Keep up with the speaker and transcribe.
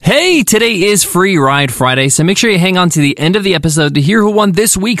Hey, today is Free Ride Friday, so make sure you hang on to the end of the episode to hear who won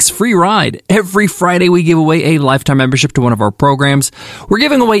this week's free ride. Every Friday, we give away a lifetime membership to one of our programs. We're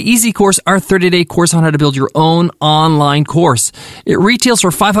giving away Easy Course, our 30-day course on how to build your own online course. It retails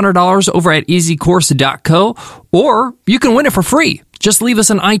for $500 over at easycourse.co, or you can win it for free. Just leave us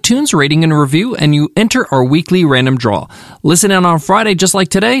an iTunes rating and review, and you enter our weekly random draw. Listen in on Friday, just like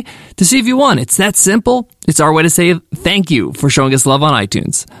today, to see if you won. It's that simple. It's our way to say thank you for showing us love on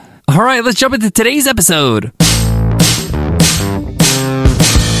iTunes. All right, let's jump into today's episode.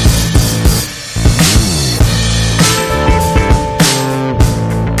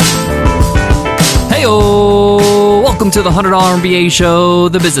 Hey-o! Welcome to the $100 MBA Show,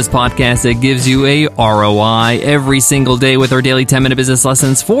 the business podcast that gives you a ROI every single day with our daily 10-minute business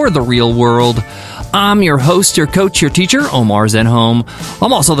lessons for the real world. I'm your host, your coach, your teacher, Omar Zenhom.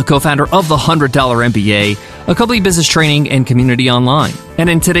 I'm also the co-founder of the $100 MBA, a complete business training and community online. And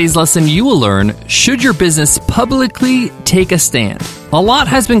in today's lesson, you will learn, should your business publicly take a stand? A lot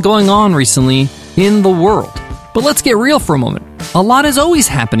has been going on recently in the world. But let's get real for a moment. A lot is always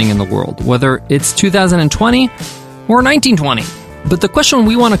happening in the world, whether it's 2020 or 1920. But the question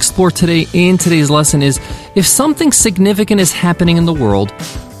we want to explore today in today's lesson is, if something significant is happening in the world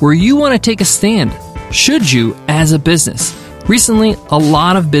where you want to take a stand, should you as a business? Recently, a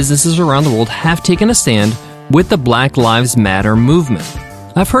lot of businesses around the world have taken a stand with the Black Lives Matter movement.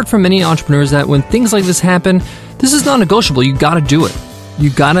 I've heard from many entrepreneurs that when things like this happen, this is non-negotiable. You got to do it. You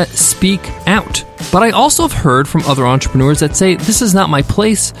got to speak out. But I also have heard from other entrepreneurs that say, this is not my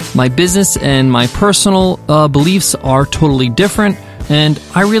place, my business and my personal beliefs are totally different, and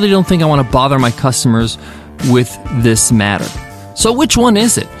I really don't think I want to bother my customers with this matter. So which one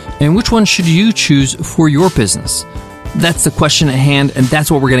is it? And which one should you choose for your business? That's the question at hand, and that's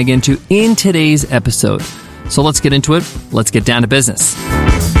what we're going to get into in today's episode. So let's get into it. Let's get down to business.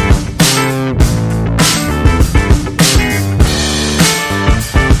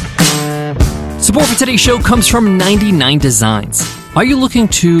 Support for today's show comes from 99 Designs. Are you looking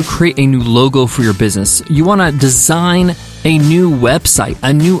to create a new logo for your business? You want to design a new website,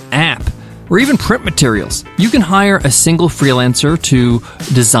 a new app, or even print materials? You can hire a single freelancer to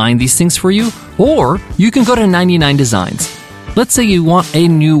design these things for you, or you can go to 99 Designs. Let's say you want a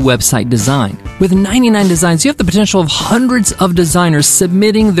new website design. With 99 Designs, you have the potential of hundreds of designers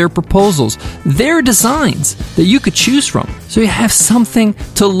submitting their proposals, their designs that you could choose from. So you have something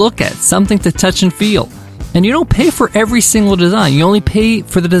to look at, something to touch and feel. And you don't pay for every single design. You only pay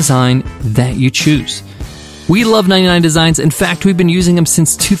for the design that you choose. We love 99 Designs. In fact, we've been using them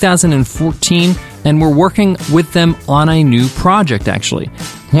since 2014, and we're working with them on a new project, actually.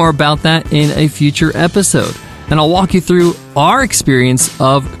 More about that in a future episode. And I'll walk you through our experience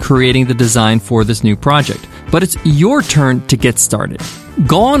of creating the design for this new project. But it's your turn to get started.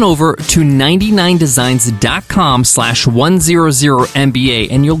 Go on over to 99designs.com/100MBA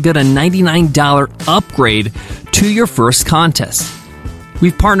and you'll get a $99 upgrade to your first contest.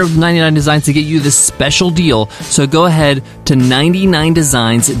 We've partnered with 99 Designs to get you this special deal, so go ahead to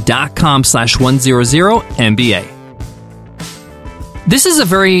 99designs.com/100MBA. This is a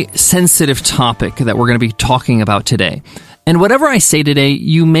very sensitive topic that we're going to be talking about today. And whatever I say today,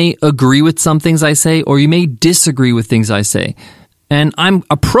 you may agree with some things I say, or you may disagree with things I say. And I'm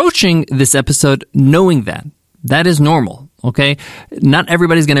approaching this episode knowing that. That is normal, okay? Not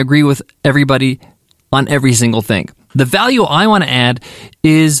everybody's going to agree with everybody on every single thing. The value I want to add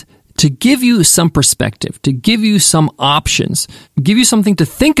is to give you some perspective, to give you some options, give you something to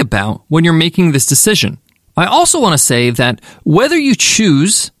think about when you're making this decision. I also want to say that whether you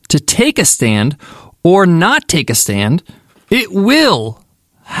choose to take a stand or not take a stand, it will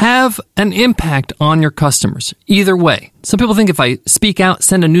have an impact on your customers. Either way. Some people think if I speak out,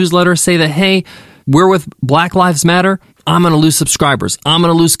 send a newsletter, say that, hey, we're with Black Lives Matter, I'm going to lose subscribers. I'm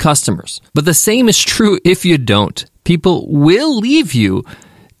going to lose customers. But the same is true if you don't. People will leave you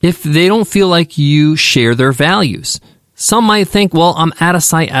if they don't feel like you share their values. Some might think, well, I'm out of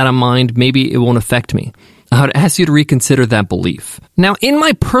sight, out of mind. Maybe it won't affect me. I would ask you to reconsider that belief. Now, in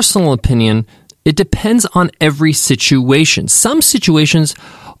my personal opinion, it depends on every situation. Some situations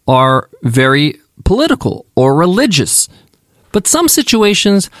are very political or religious, but some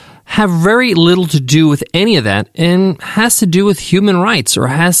situations have very little to do with any of that and has to do with human rights or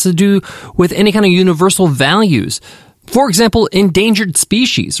has to do with any kind of universal values. For example, endangered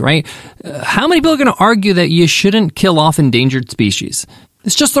species, right? How many people are going to argue that you shouldn't kill off endangered species?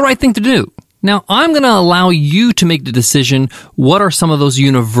 It's just the right thing to do. Now, I'm going to allow you to make the decision what are some of those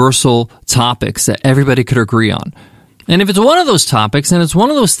universal topics that everybody could agree on. And if it's one of those topics and it's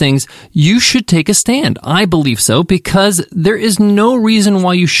one of those things, you should take a stand. I believe so, because there is no reason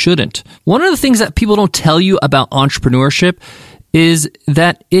why you shouldn't. One of the things that people don't tell you about entrepreneurship is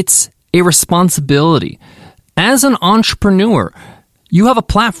that it's a responsibility. As an entrepreneur, you have a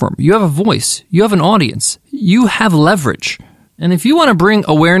platform, you have a voice, you have an audience, you have leverage. And if you want to bring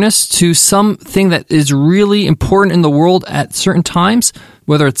awareness to something that is really important in the world at certain times,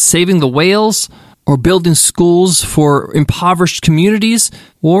 whether it's saving the whales or building schools for impoverished communities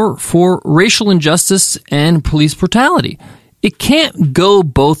or for racial injustice and police brutality, it can't go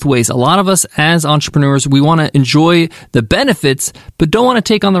both ways. A lot of us as entrepreneurs, we want to enjoy the benefits, but don't want to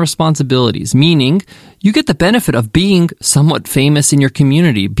take on the responsibilities, meaning you get the benefit of being somewhat famous in your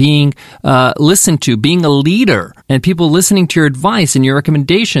community, being listened to, being a leader, and people listening to your advice and your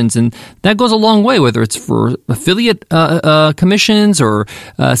recommendations. And that goes a long way, whether it's for affiliate commissions or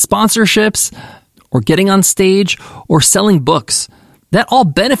sponsorships or getting on stage or selling books. That all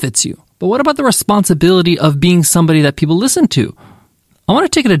benefits you. But what about the responsibility of being somebody that people listen to? I want to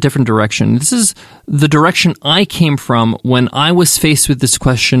take it a different direction. This is the direction I came from when I was faced with this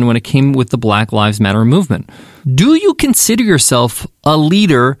question when it came with the Black Lives Matter movement. Do you consider yourself a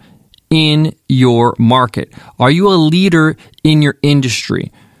leader in your market? Are you a leader in your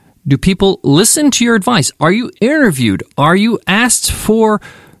industry? Do people listen to your advice? Are you interviewed? Are you asked for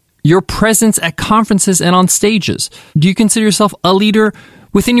your presence at conferences and on stages? Do you consider yourself a leader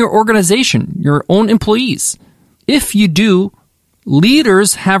within your organization, your own employees? If you do,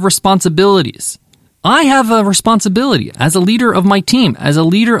 leaders have responsibilities. I have a responsibility as a leader of my team, as a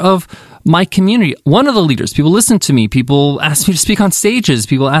leader of my community. One of the leaders, people listen to me, people ask me to speak on stages,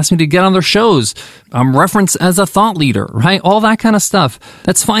 people ask me to get on their shows. I'm referenced as a thought leader, right? All that kind of stuff.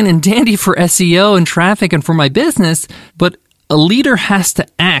 That's fine and dandy for SEO and traffic and for my business, but a leader has to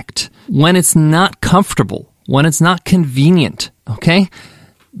act when it's not comfortable, when it's not convenient, okay?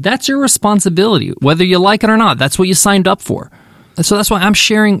 That's your responsibility, whether you like it or not. That's what you signed up for. So that's why I'm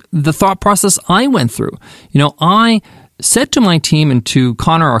sharing the thought process I went through. I said to my team and to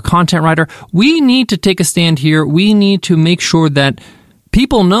Connor, our content writer, we need to take a stand here. We need to make sure that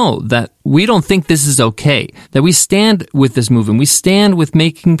people know that we don't think this is okay, that we stand with this movement. We stand with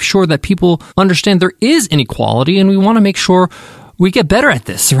making sure that people understand there is inequality, and we want to make sure we get better at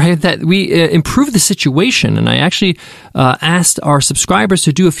this, right? That we improve the situation. And I actually asked our subscribers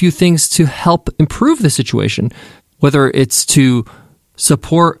to do a few things to help improve the situation, whether it's to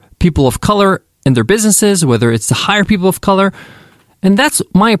support people of color in their businesses, whether it's to hire people of color. And that's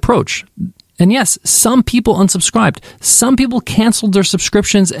my approach. And yes, some people unsubscribed. Some people canceled their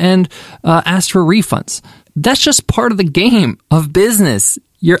subscriptions and asked for refunds. That's just part of the game of business.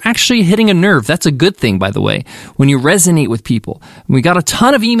 You're actually hitting a nerve. That's a good thing, by the way, when you resonate with people. We got a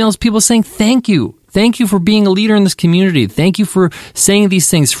ton of emails, people saying, thank you. Thank you for being a leader in this community. Thank you for saying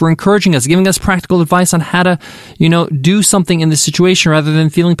these things, for encouraging us, giving us practical advice on how to, do something in this situation rather than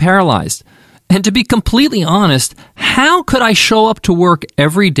feeling paralyzed. And to be completely honest, how could I show up to work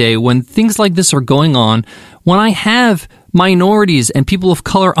every day when things like this are going on, when I have minorities and people of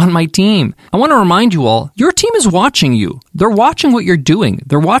color on my team? I want to remind you all, your team is watching you. They're watching what you're doing.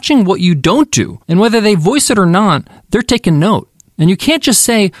 They're watching what you don't do. And whether they voice it or not, they're taking note. And you can't just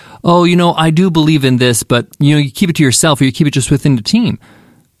say, oh, I do believe in this, but, you keep it to yourself or you keep it just within the team.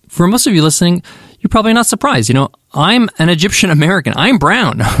 For most of you listening, you're probably not surprised. I'm an Egyptian American. I'm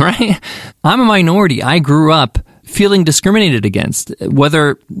brown, right? I'm a minority. I grew up feeling discriminated against.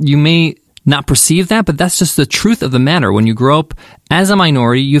 Whether you may not perceive that, but that's just the truth of the matter. When you grow up as a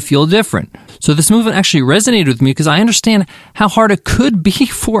minority, you feel different. So this movement actually resonated with me because I understand how hard it could be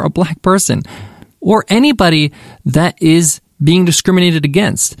for a black person or anybody that is being discriminated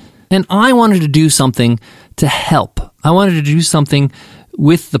against. And I wanted to do something to help. I wanted to do something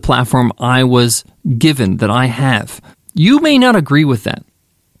with the platform I was given, that I have. You may not agree with that.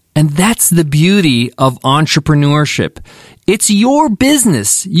 And that's the beauty of entrepreneurship. It's your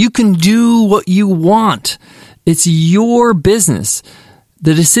business. You can do what you want. It's your business.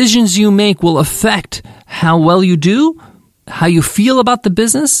 The decisions you make will affect how well you do, how you feel about the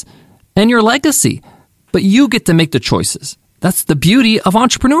business, and your legacy. But you get to make the choices. That's the beauty of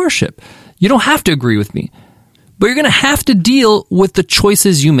entrepreneurship. You don't have to agree with me, but you're going to have to deal with the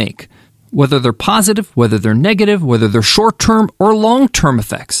choices you make, whether they're positive, whether they're negative, whether they're short-term or long-term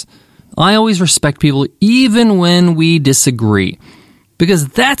effects. I always respect people even when we disagree, because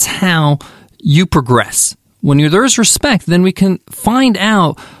that's how you progress. When there's respect, then we can find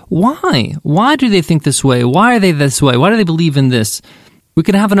out why. Why do they think this way? Why are they this way? Why do they believe in this? We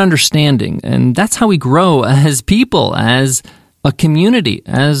can have an understanding, and that's how we grow as people, as a community,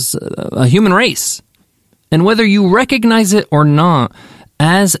 as a human race. And whether you recognize it or not,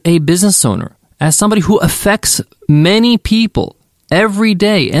 as a business owner, as somebody who affects many people every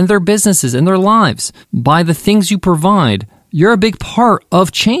day and their businesses and their lives by the things you provide, you're a big part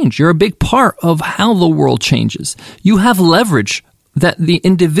of change. You're a big part of how the world changes. You have leverage that the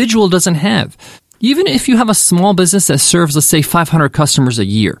individual doesn't have. Even if you have a small business that serves, let's say, 500 customers a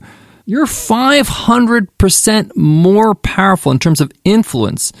year, you're 500% more powerful in terms of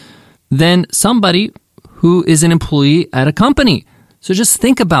influence than somebody who is an employee at a company. So just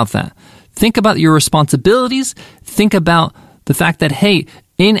think about that. Think about your responsibilities. Think about the fact that, hey,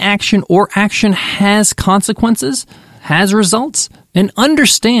 inaction or action has consequences, has results, and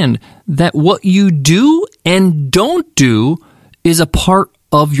understand that what you do and don't do is a part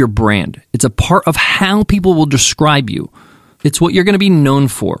of your brand. It's a part of how people will describe you. It's what you're going to be known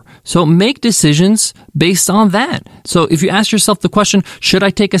for. So make decisions based on that. So if you ask yourself the question, should I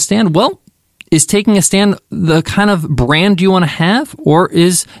take a stand? Well, is taking a stand the kind of brand you want to have, or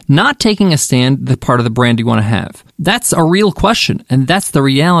is not taking a stand the part of the brand you want to have? That's a real question, and that's the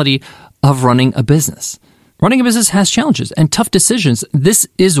reality of running a business. Running a business has challenges and tough decisions. This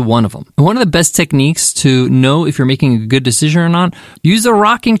is one of them. And one of the best techniques to know if you're making a good decision or not, use the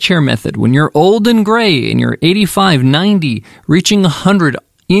rocking chair method. When you're old and gray and you're 85, 90, reaching 100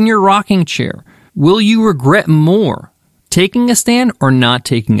 in your rocking chair, will you regret more taking a stand or not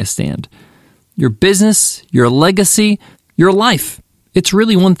taking a stand? Your business, your legacy, your life. It's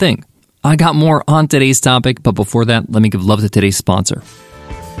really one thing. I got more on today's topic, but before that, let me give love to today's sponsor.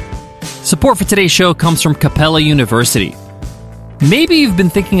 Support for today's show comes from Capella University. Maybe you've been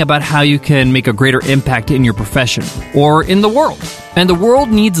thinking about how you can make a greater impact in your profession or in the world. And the world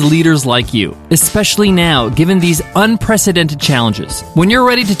needs leaders like you, especially now, given these unprecedented challenges. When you're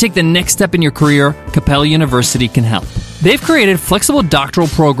ready to take the next step in your career, Capella University can help. They've created flexible doctoral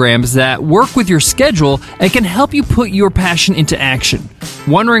programs that work with your schedule and can help you put your passion into action.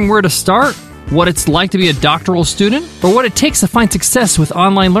 Wondering where to start? What it's like to be a doctoral student? Or what it takes to find success with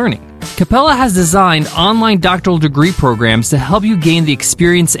online learning? Capella has designed online doctoral degree programs to help you gain the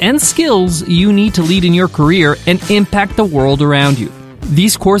experience and skills you need to lead in your career and impact the world around you.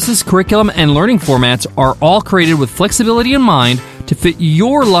 These courses, curriculum, and learning formats are all created with flexibility in mind to fit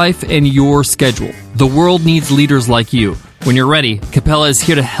your life and your schedule. The world needs leaders like you. When you're ready, Capella is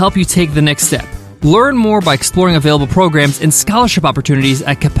here to help you take the next step. Learn more by exploring available programs and scholarship opportunities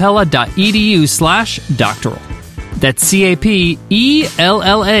at capella.edu/doctoral. That's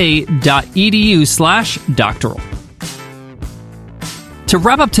capella.edu/doctoral. To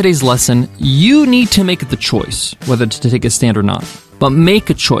wrap up today's lesson, you need to make the choice whether to take a stand or not. But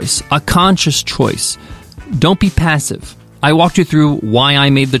make a choice, a conscious choice. Don't be passive. I walked you through why I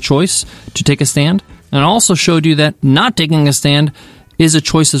made the choice to take a stand, and I also showed you that not taking a stand is a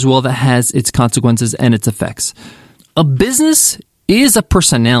choice as well that has its consequences and its effects. A business is a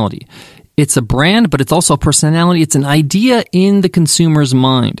personality. It's a brand, but it's also a personality. It's an idea in the consumer's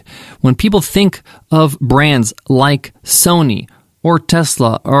mind. When people think of brands like Sony or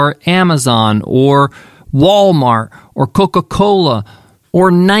Tesla or Amazon or Walmart or Coca-Cola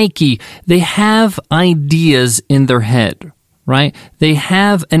or Nike, they have ideas in their head, right? They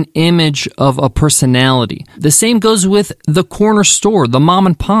have an image of a personality. The same goes with the corner store, the mom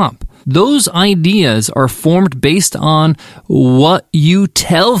and pop. Those ideas are formed based on what you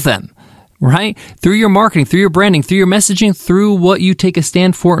tell them, right? Through your marketing, through your branding, through your messaging, through what you take a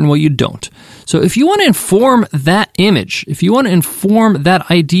stand for and what you don't. So if you want to inform that image, if you want to inform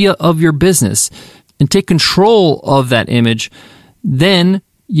that idea of your business and take control of that image, then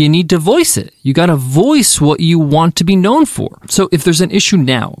you need to voice it. You got to voice what you want to be known for. So if there's an issue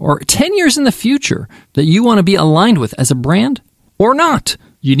now or 10 years in the future that you want to be aligned with as a brand or not,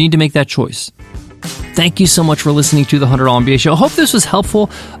 you need to make that choice. Thank you so much for listening to the $100 MBA Show. I hope this was helpful.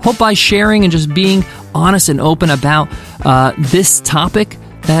 Hope by sharing and just being honest and open about this topic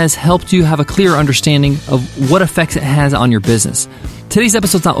has helped you have a clear understanding of what effects it has on your business. Today's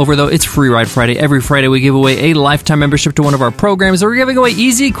episode's not over, though. It's Free Ride Friday. Every Friday, we give away a lifetime membership to one of our programs. We're giving away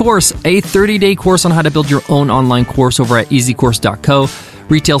Easy Course, a 30-day course on how to build your own online course over at easycourse.co.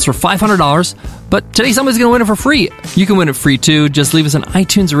 Retails for $500, but today somebody's going to win it for free. You can win it free, too. Just leave us an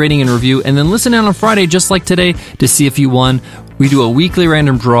iTunes rating and review, and then listen in on Friday, just like today, to see if you won. We do a weekly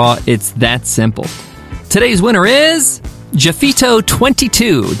random draw. It's that simple. Today's winner is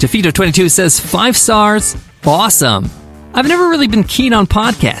Jafito22. Jafito22 says, 5 stars. Awesome. I've never really been keen on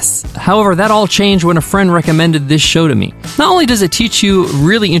podcasts. However, that all changed when a friend recommended this show to me. Not only does it teach you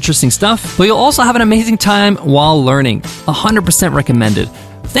really interesting stuff, but you'll also have an amazing time while learning. 100% recommended.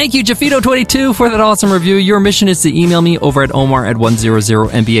 Thank you, Jafito22, for that awesome review. Your mission is to email me over at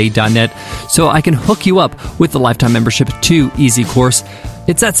omar@100mba.net so I can hook you up with the lifetime membership to Easy Course.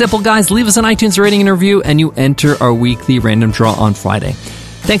 It's that simple, guys. Leave us an iTunes rating and review, and you enter our weekly random draw on Friday.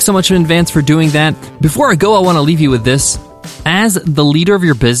 Thanks so much in advance for doing that. Before I go, I want to leave you with this. As the leader of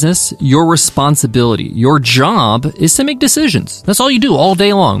your business, your responsibility, your job is to make decisions. That's all you do all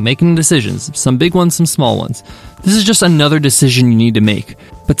day long, making decisions. Some big ones, some small ones. This is just another decision you need to make.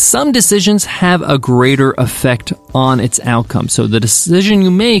 But some decisions have a greater effect on its outcome. So the decision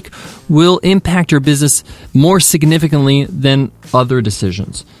you make will impact your business more significantly than other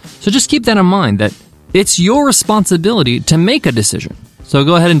decisions. So just keep that in mind, that it's your responsibility to make a decision. So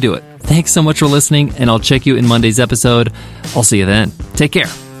go ahead and do it. Thanks so much for listening, and I'll check you in Monday's episode. I'll see you then. Take care.